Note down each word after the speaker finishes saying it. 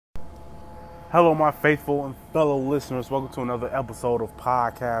Hello, my faithful and fellow listeners. Welcome to another episode of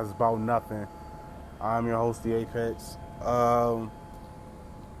Podcast About Nothing. I'm your host, The Apex. I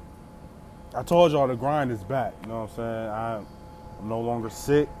told y'all the grind is back. You know what I'm saying? I'm no longer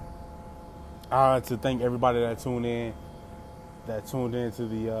sick. I like to thank everybody that tuned in to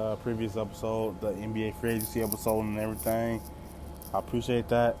the previous episode, the NBA free agency episode and everything. I appreciate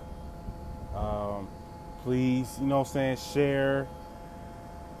that. Please, you know what I'm saying, share.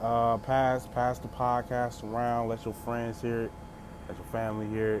 Pass the podcast around. Let your friends hear it. Let your family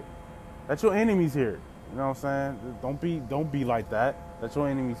hear it. Let your enemies hear it. You know what I'm saying? Don't be like that. Let your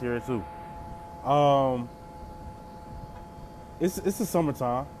enemies hear it too. It's the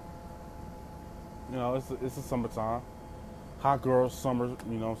summertime. You know, it's the summertime. Hot girl summer.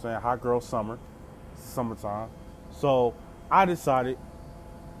 You know what I'm saying? Hot girl summer. It's the summertime. So I decided,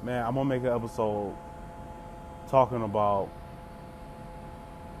 man, I'm gonna make an episode talking about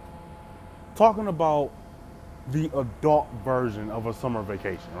the adult version of a summer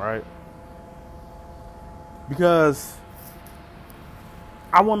vacation, right? Because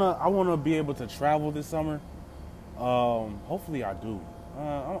I wanna be able to travel this summer. Hopefully I do.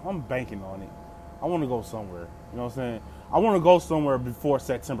 I'm banking on it. I want to go somewhere. You know what I'm saying? I want to go somewhere before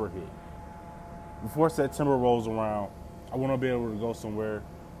September hit. Before September rolls around, I want to be able to go somewhere,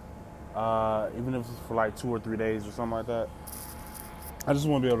 even if it's for like 2 or 3 days or something like that. I just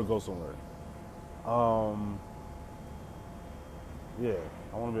want to be able to go somewhere. Yeah,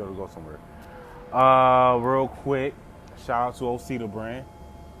 I want to be able to go somewhere. Real quick, shout out to Osita Brand.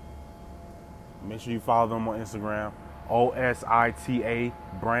 Make sure you follow them on Instagram, OSITA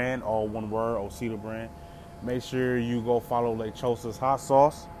Brand, all one word, Osita Brand. Make sure you go follow Lechosa's Hot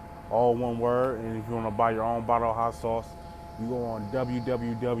Sauce, all one word. And if you want to buy your own bottle of hot sauce, you go on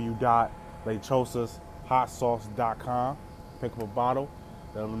www.lechosashotsauce.com. Pick up a bottle.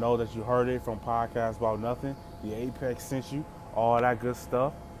 Let them know that you heard it from Podcast About Nothing. The Apex sent you. All that good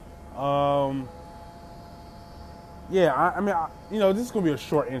stuff. Yeah, I mean, this is going to be a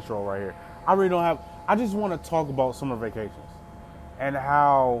short intro right here. I just want to talk about summer vacations and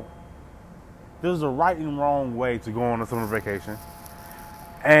how there's a right and wrong way to go on a summer vacation.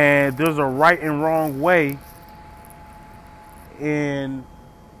 And there's a right and wrong way in...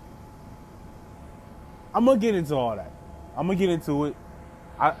 I'm going to get into all that. I'm going to get into it.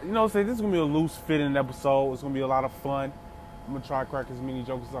 This is going to be a loose fitting episode. It's going to be a lot of fun. I'm going to try to crack as many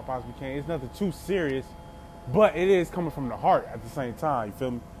jokes as I possibly can. It's nothing too serious, but it is coming from the heart at the same time. You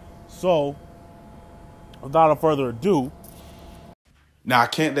feel me? So, without further ado. Now, I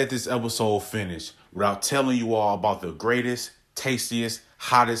can't let this episode finish without telling you all about the greatest, tastiest,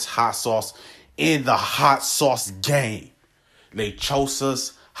 hottest hot sauce in the hot sauce game.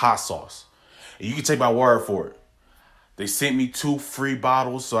 Lechosa's Hot Sauce. And you can take my word for it. They sent me 2 free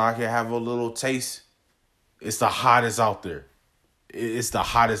bottles so I can have a little taste. It's the hottest out there. It's the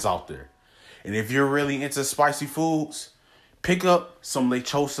hottest out there. And if you're really into spicy foods, pick up some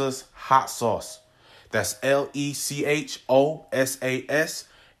Lechosa's Hot Sauce. That's LECHOSAS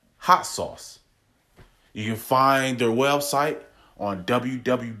Hot Sauce. You can find their website on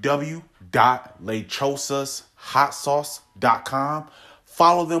www.lechosashotsauce.com.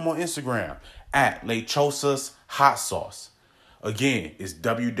 Follow them on Instagram at Lechosas Hot Sauce. Again, it's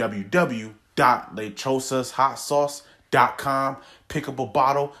www.lechosashotsauce.com. Pick up a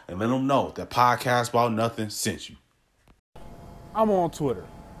bottle and let them know that Podcast About Nothing sent you. I'm on Twitter,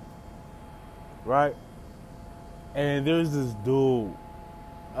 right? And there's this dude.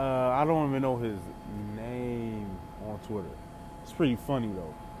 I don't even know his name on Twitter. It's pretty funny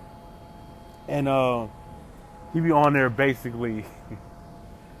though. And he be on there basically.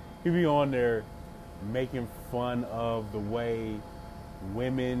 He be on there making fun of the way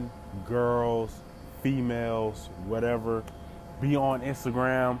women, girls, females, whatever, be on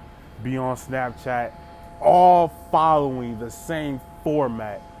Instagram, be on Snapchat, all following the same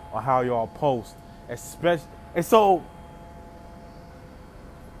format on how y'all post. And so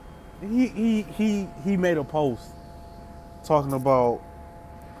he made a post talking about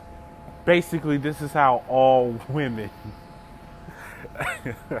basically this is how all women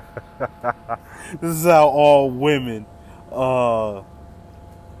this is how all women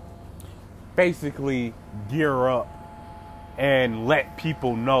basically gear up and let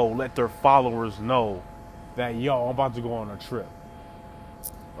people know, let their followers know that, yo, I'm about to go on a trip.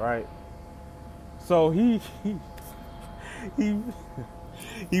 Right? So he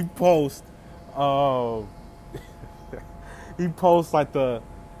posts he posts like the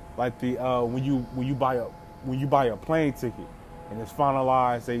when you buy a plane ticket and it's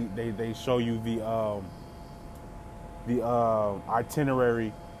finalized, they show you the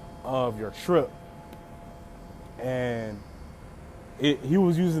itinerary of your trip, and he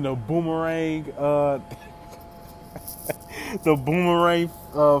was using the boomerang, the boomerang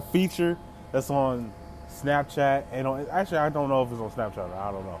feature that's on Snapchat and actually I don't know if it's on Snapchat.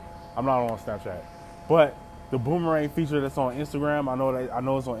 I don't know. I'm not on Snapchat, but the boomerang feature that's on Instagram, I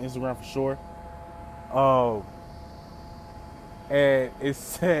know it's on Instagram for sure. And it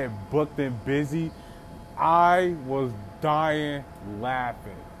said booked and busy. I was dying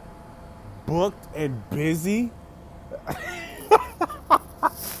laughing. Booked and busy?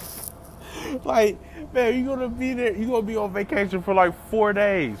 Like, man, you're gonna be there, you're gonna be on vacation for like 4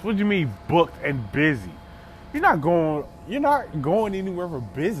 days. What do you mean booked and busy? You're not going anywhere for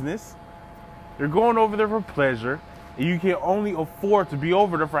business. You're going over there for pleasure, and you can only afford to be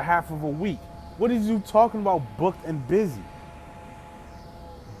over there for half of a week. What is you talking about booked and busy?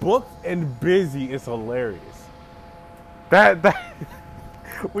 Booked and busy is hilarious. That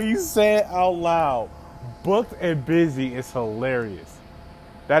when you say it out loud, booked and busy is hilarious.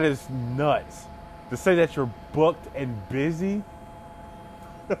 That is nuts. To say that you're booked and busy,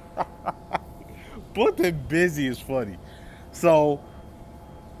 booked and busy is funny. So,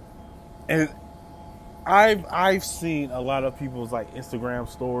 and I've seen a lot of people's like Instagram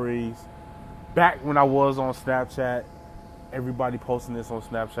stories. Back when I was on Snapchat, everybody posting this on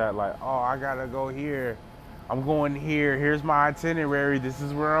Snapchat like, oh, I gotta go here. I'm going here. Here's my itinerary. This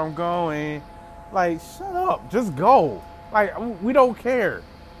is where I'm going. Like, shut up. Just go. Like, we don't care.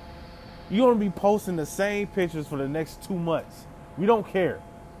 You're going to be posting the same pictures for the next 2 months. We don't care.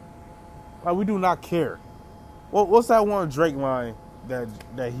 Like, we do not care. What's that one Drake line that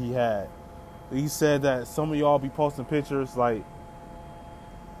he had? He said that some of y'all be posting pictures, like,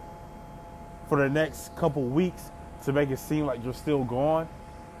 for the next couple weeks to make it seem like you're still gone.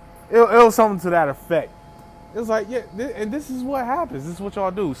 It was something to that effect. It was like, yeah, and this is what happens. This is what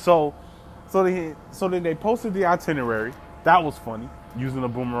y'all do. So then they posted the itinerary. That was funny. Using a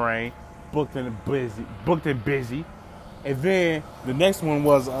boomerang, booked and busy. And then the next one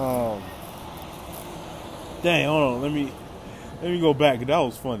was dang, hold on, let me go back. That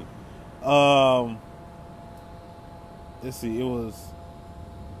was funny. Let's see. It was.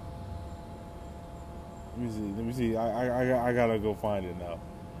 Let me see. I gotta go find it now.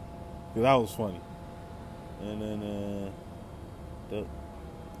 Cause that was funny. And then I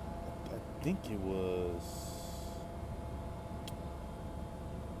think it was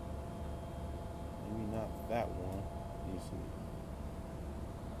maybe not that one. Let me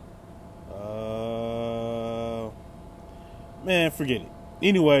see. Man, forget it.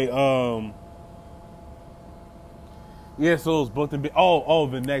 Anyway, yeah. So it was booked and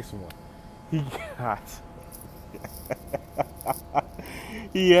the next one. He got.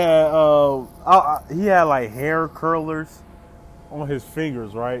 He had like hair curlers on his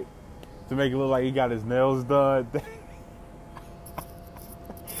fingers, right, to make it look like he got his nails done.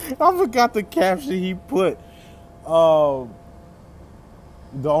 I forgot the caption he put. The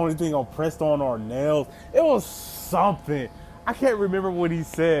only thing I'm pressed on are nails. It was something. I can't remember what he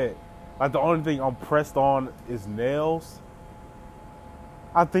said. Like, the only thing I'm pressed on is nails.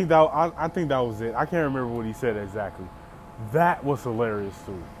 I think that was it. I can't remember what he said exactly. That was hilarious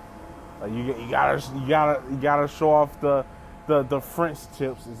too. Like, you gotta show off the French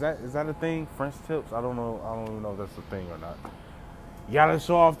tips. Is that a thing? French tips? I don't know. I don't even know if that's a thing or not. You gotta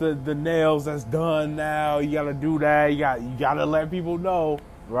show off the nails that's done now. You gotta do that. You gotta let people know,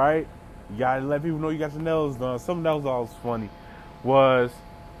 right? You gotta let people know you got your nails done. Something that was always funny was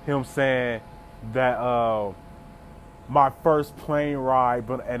him saying that my first plane ride,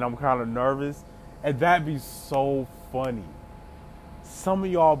 and I'm kind of nervous, and that'd be so funny. Some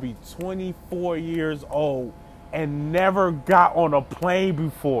of y'all be 24 years old and never got on a plane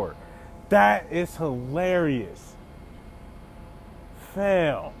before. That is hilarious.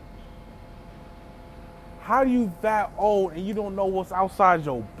 Fam, how you that old and you don't know what's outside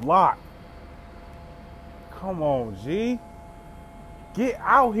your block? Come on, G. Get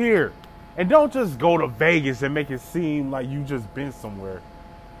out here. And don't just go to Vegas and make it seem like you just been somewhere.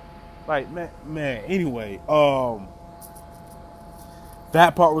 Like, man, anyway,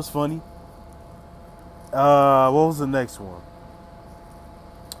 that part was funny. What was the next one?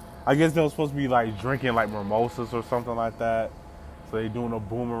 I guess they were supposed to be like drinking like mimosas or something like that. So they doing a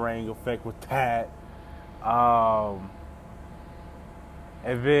boomerang effect with that. And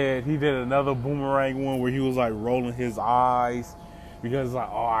then he did another boomerang one where he was like rolling his eyes because like,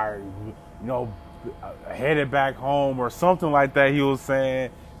 headed back home or something like that. He was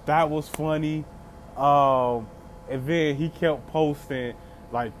saying that was funny. And then he kept posting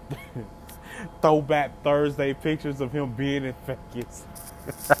like Throwback Thursday pictures of him being in Vegas.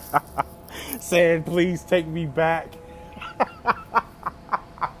 saying, please take me back.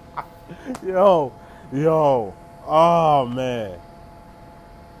 Yo. Oh, man.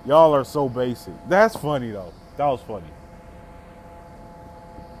 Y'all are so basic. That's funny, though. That was funny.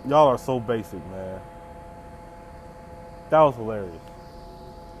 Y'all are so basic, man. That was hilarious.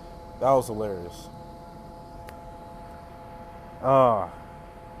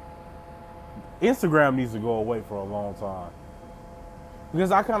 Instagram needs to go away for a long time.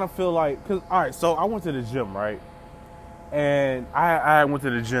 Because I kind of feel like, alright, so I went to the gym, right? And I went to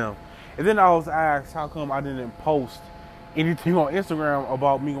the gym. And then I was asked how come I didn't post anything on Instagram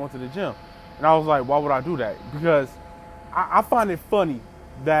about me going to the gym. And I was like, why would I do that? Because I find it funny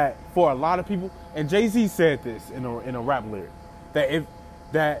that for a lot of people, and Jay-Z said this in a rap lyric,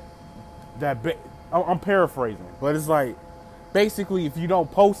 I'm paraphrasing, but it's like, basically, if you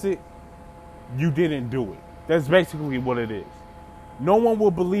don't post it, you didn't do it. That's basically what it is. No one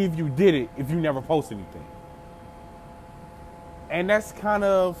will believe you did it if you never post anything. And that's kind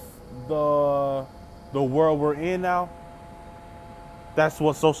of the world we're in now. That's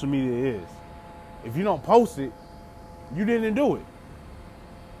what social media is. If you don't post it, you didn't do it.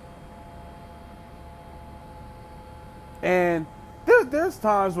 And there's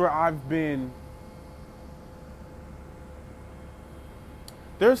times where I've been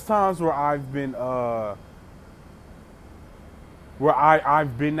where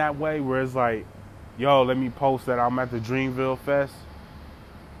I've been that way, where it's like, yo, let me post that I'm at the Dreamville Fest.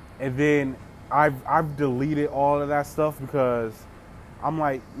 And then I've deleted all of that stuff because I'm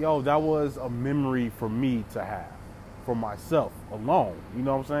like, yo, that was a memory for me to have for myself alone. You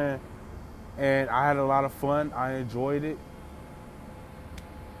know what I'm saying? And I had a lot of fun. I enjoyed it.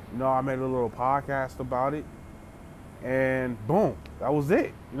 You know, I made a little podcast about it. And boom, that was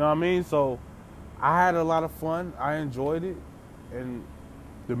it. You know what I mean? So I had a lot of fun. I enjoyed it. And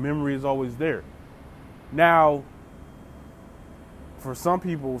the memory is always there. Now, for some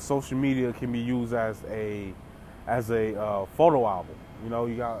people, social media can be used as a photo album. You know,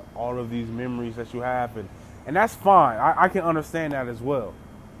 you got all of these memories that you have, and that's fine. I can understand that as well.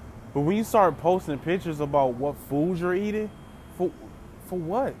 But when you start posting pictures about what foods you're eating, for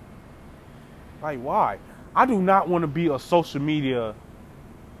what? Like, why? I do not want to be a social media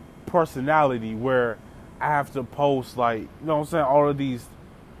personality where I have to post, like, you know what I'm saying, all of these,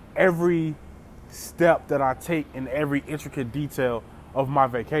 every step that I take in every intricate detail of my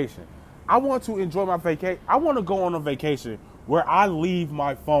vacation. I want to enjoy my vacation. I want to go on a vacation where I leave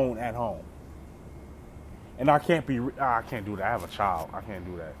my phone at home. And I can't do that. I have a child. I can't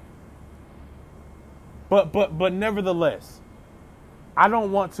do that. But nevertheless, I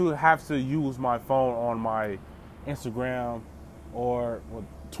don't want to have to use my phone on my Instagram or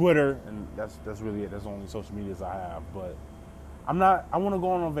Twitter, and that's really it. That's the only social medias I have. But I want to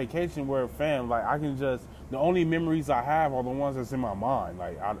go on a vacation where, fam, like, I can just, the only memories I have are the ones that's in my mind.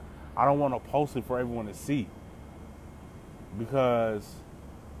 Like, I don't want to post it for everyone to see, because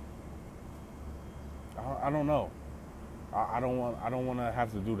I don't know. I don't want to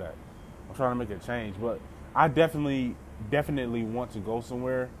have to do that. I'm trying to make a change, but I definitely want to go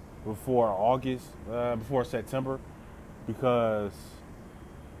somewhere before September, because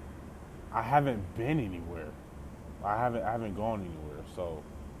I haven't been anywhere. I haven't gone anywhere. So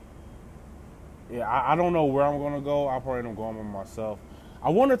yeah, I don't know where I'm gonna go. I probably don't go by myself. I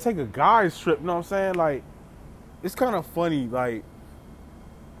want to take a guy's trip. You know what I'm saying? Like, it's kind of funny. Like,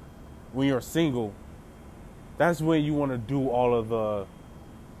 when you're single, that's when you want to do all of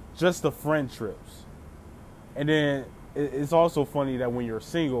just the friend trips. And then it's also funny that when you're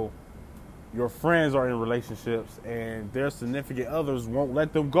single, your friends are in relationships and their significant others won't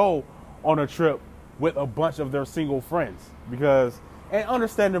let them go on a trip with a bunch of their single friends. And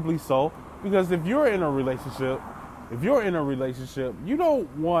understandably so, because if you're in a relationship, you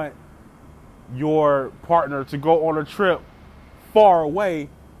don't want your partner to go on a trip far away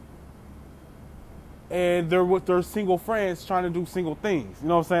and they're with their single friends trying to do single things. You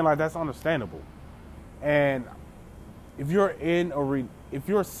know what I'm saying? Like, that's understandable. And if you're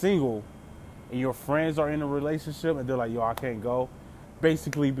single and your friends are in a relationship and they're like, yo, I can't go,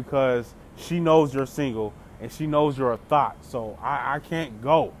 basically because she knows you're single and she knows you're a thought, so I can't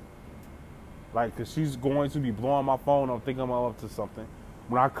go. Like, because she's going to be blowing my phone up, thinking I'm up to something.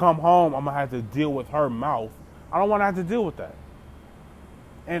 When I come home, I'm going to have to deal with her mouth. I don't want to have to deal with that.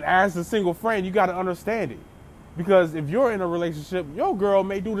 And as a single friend, you got to understand it. Because if you're in a relationship, your girl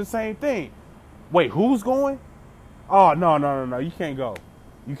may do the same thing. Wait, who's going? Oh, no, you can't go.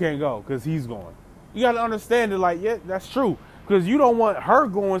 You can't go because he's going. You got to understand it, like, yeah, that's true. Because you don't want her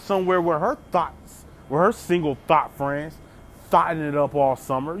going somewhere where her single thought friends thoughting it up all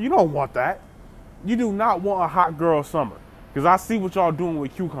summer. You don't want that. You do not want a hot girl summer. Because I see what y'all doing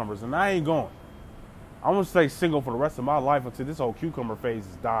with cucumbers, and I ain't going. I'm going to stay single for the rest of my life until this whole cucumber phase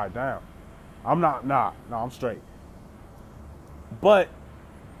has died down. I'm straight. But,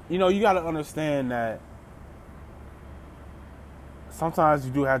 you know, you got to understand that sometimes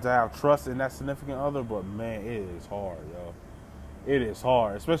you do have to have trust in that significant other, but man, it is hard, yo. It is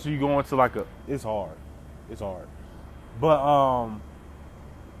hard. Especially you go into like it's hard. It's hard. But,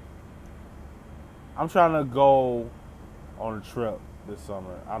 I'm trying to go on a trip this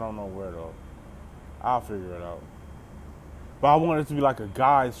summer. I don't know where though. I'll figure it out. But I want it to be like a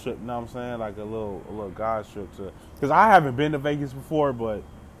guy's trip, you know what I'm saying? Like a little guy's trip to, because I haven't been to Vegas before, but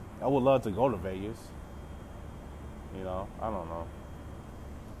I would love to go to Vegas. You know, I don't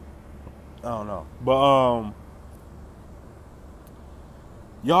know. But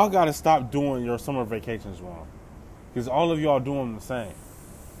y'all gotta stop doing your summer vacations wrong. Because all of y'all doing the same.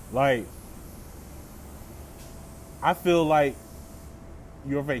 Like, I feel like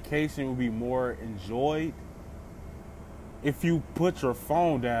your vacation will be more enjoyed if you put your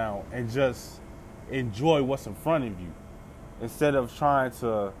phone down and just enjoy what's in front of you, instead of trying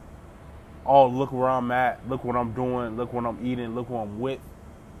to, oh, look where I'm at, look what I'm doing, look what I'm eating, look who I'm with.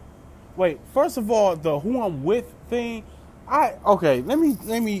 Wait, first of all, the who I'm with thing, let me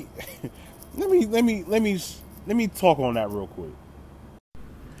talk on that real quick.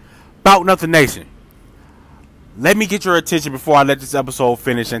 About Nothing Nation. Let me get your attention before I let this episode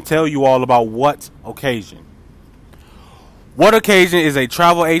finish and tell you all about What Occasion. What Occasion is a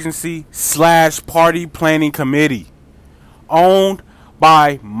travel agency / party planning committee owned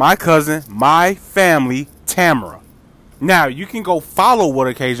by my cousin, my family, Tamara. Now, you can go follow What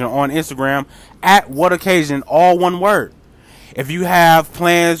Occasion on Instagram at What Occasion, all one word. If you have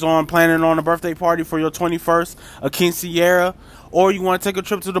planning on a birthday party for your 21st, a quinceañera, or you want to take a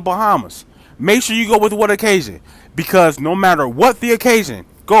trip to the Bahamas, make sure you go with What Occasion, because no matter what the occasion,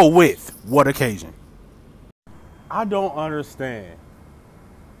 go with What Occasion. I don't understand.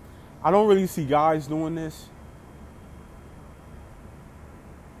 I don't really see guys doing this.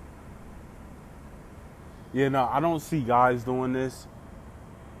 Yeah, no, I don't see guys doing this.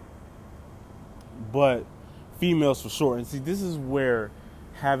 But females for sure. And see, this is where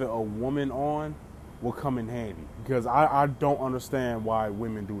having a woman on will come in handy. Because I don't understand why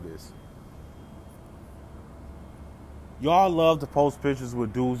women do this. Y'all love to post pictures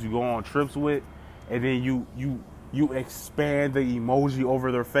with dudes you go on trips with, and then you expand the emoji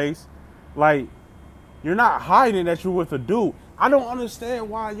over their face. Like, you're not hiding that you're with a dude. I don't understand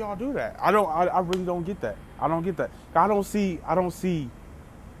why y'all do that. I really don't get that. I don't get that. I don't see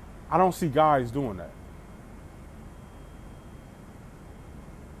guys doing that.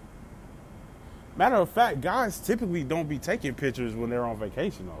 Matter of fact, guys typically don't be taking pictures when they're on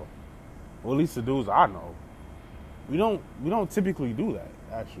vacation though. Well, at least the dudes I know. We don't typically do that,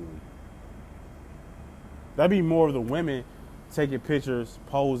 actually. That'd be more of the women taking pictures,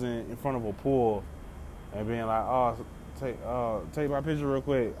 posing in front of a pool, and being like, "Oh, take my picture real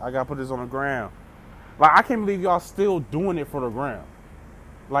quick. I gotta put this on the ground." Like, I can't believe y'all still doing it for the gram.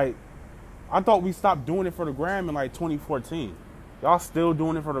 Like, I thought we stopped doing it for the gram in like 2014. Y'all still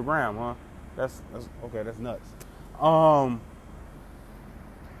doing it for the gram, huh? That's okay. That's nuts. I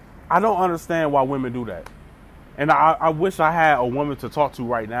don't understand why women do that, and I wish I had a woman to talk to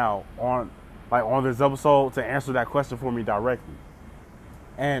right now on this episode to answer that question for me directly,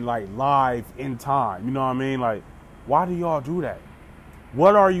 and like live in time. You know what I mean? Like, why do y'all do that?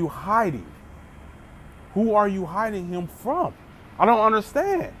 What are you hiding? Who are you hiding him from? I don't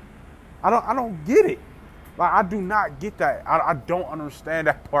understand. I don't get it. Like, I do not get that. I don't understand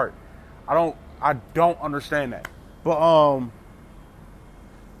that part. I don't understand that. But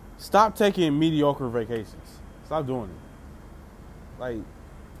stop taking mediocre vacations. Stop doing it. Like,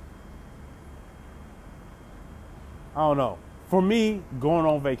 I don't know. For me, going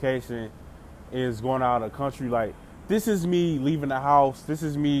on vacation is going out of the country. Like, this is me leaving the house. This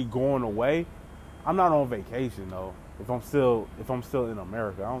is me going away. I'm not on vacation though. If I'm still in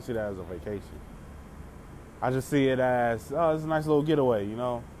America, I don't see that as a vacation. I just see it as, oh, it's a nice little getaway, you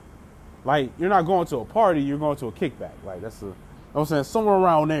know. Like, you're not going to a party, you're going to a kickback. Like, you know what I'm saying, somewhere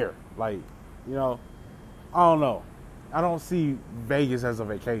around there. Like, you know, I don't know. I don't see Vegas as a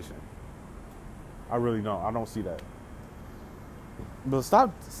vacation. I really don't. I don't see that. But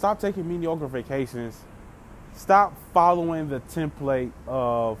stop taking mediocre vacations. Stop following the template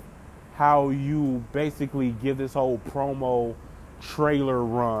of how you basically give this whole promo trailer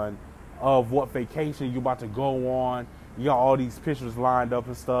run of what vacation you about to go on. You got all these pictures lined up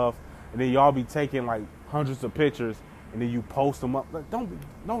and stuff, and then y'all be taking like hundreds of pictures, and then you post them up. Like,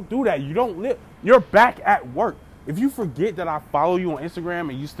 don't do that. You don't live. You're back at work. If you forget that I follow you on Instagram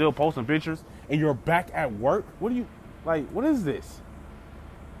and you still posting pictures and you're back at work, what is this?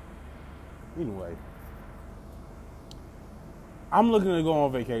 Anyway, I'm looking to go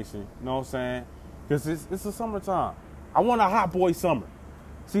on vacation. You know what I'm saying? Because it's the summertime. I want a hot boy summer.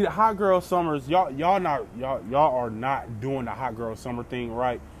 See, the hot girl summers, y'all are not doing the hot girl summer thing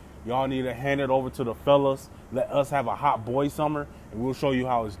right. Y'all need to hand it over to the fellas. Let us have a hot boy summer, and we'll show you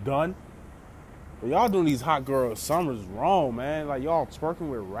how it's done. But y'all doing these hot girl summers wrong, man. Like, y'all twerking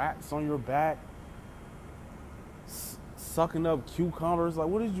with rats on your back, sucking up cucumbers. Like,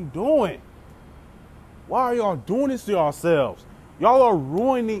 what is you doing? Why are y'all doing this to yourselves? Y'all are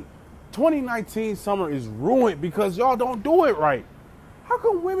ruining. 2019 summer is ruined because y'all don't do it right. How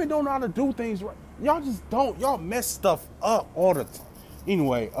come women don't know how to do things right? Y'all just don't. Y'all mess stuff up all the time.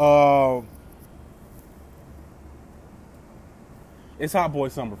 Anyway, it's hot boy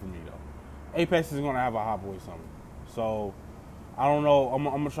summer for me though. Apex is gonna have a hot boy summer, so I don't know. I'm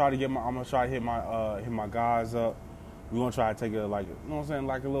gonna try to hit my guys up. We're gonna try to take a, like, you know what I'm saying,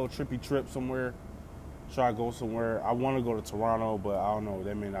 like a little trippy trip somewhere. Try to go somewhere. I want to go to Toronto, but I don't know.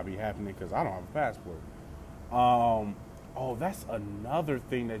 That may not be happening because I don't have a passport. Oh, that's another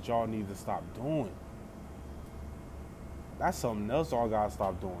thing that y'all need to stop doing. That's something else y'all gotta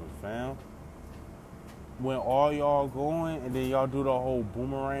stop doing, fam. When all y'all going and then y'all do the whole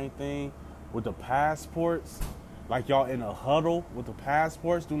boomerang thing with the passports, like y'all in a huddle with the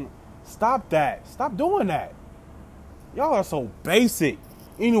passports. Stop that. Stop doing that. Y'all are so basic.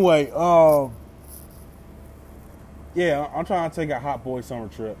 Anyway, yeah, I'm trying to take a hot boy summer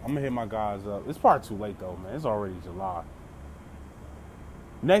trip. I'm gonna hit my guys up. It's probably too late though, man. It's already July.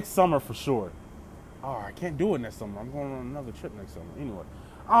 Next summer for sure. Oh, I can't do it next summer. I'm going on another trip next summer. Anyway,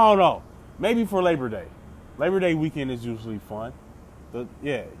 I don't know. Maybe for Labor Day. Labor Day weekend is usually fun.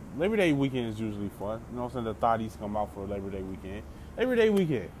 Labor Day weekend is usually fun. You know what I'm saying? The thotties come out for Labor Day weekend. Labor Day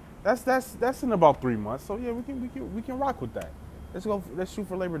weekend. That's in about 3 months. So yeah, we can rock with that. Let's shoot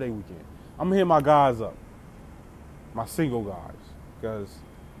for Labor Day weekend. I'm gonna hit my guys up. My single guys, because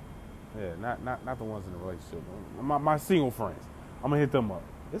not the ones in a relationship. My single friends. I'm gonna hit them up.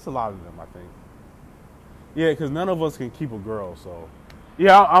 It's a lot of them, I think. Yeah, because none of us can keep a girl, so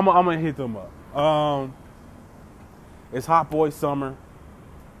yeah, I'm gonna hit them up. It's hot boy summer,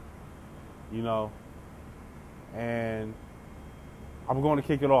 you know, and I'm going to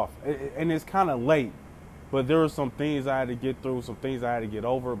kick it off. And it's kind of late, but there were some things I had to get through, some things I had to get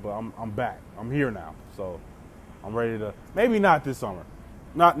over. But I'm back. I'm here now, so I'm ready to. Maybe not this summer,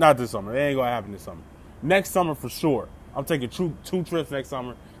 not this summer. It ain't gonna happen this summer. Next summer for sure. I'm taking two trips next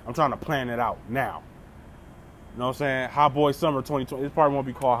summer. I'm trying to plan it out now. You know what I'm saying? Hot Boy Summer 2020. It probably won't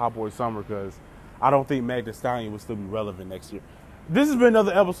be called Hot Boy Summer because I don't think Meg Thee Stallion will still be relevant next year. This has been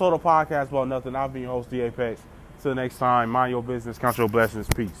another episode of Podcast About Nothing. I've been your host, D Apex. Till next time, mind your business, count your blessings.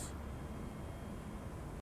 Peace.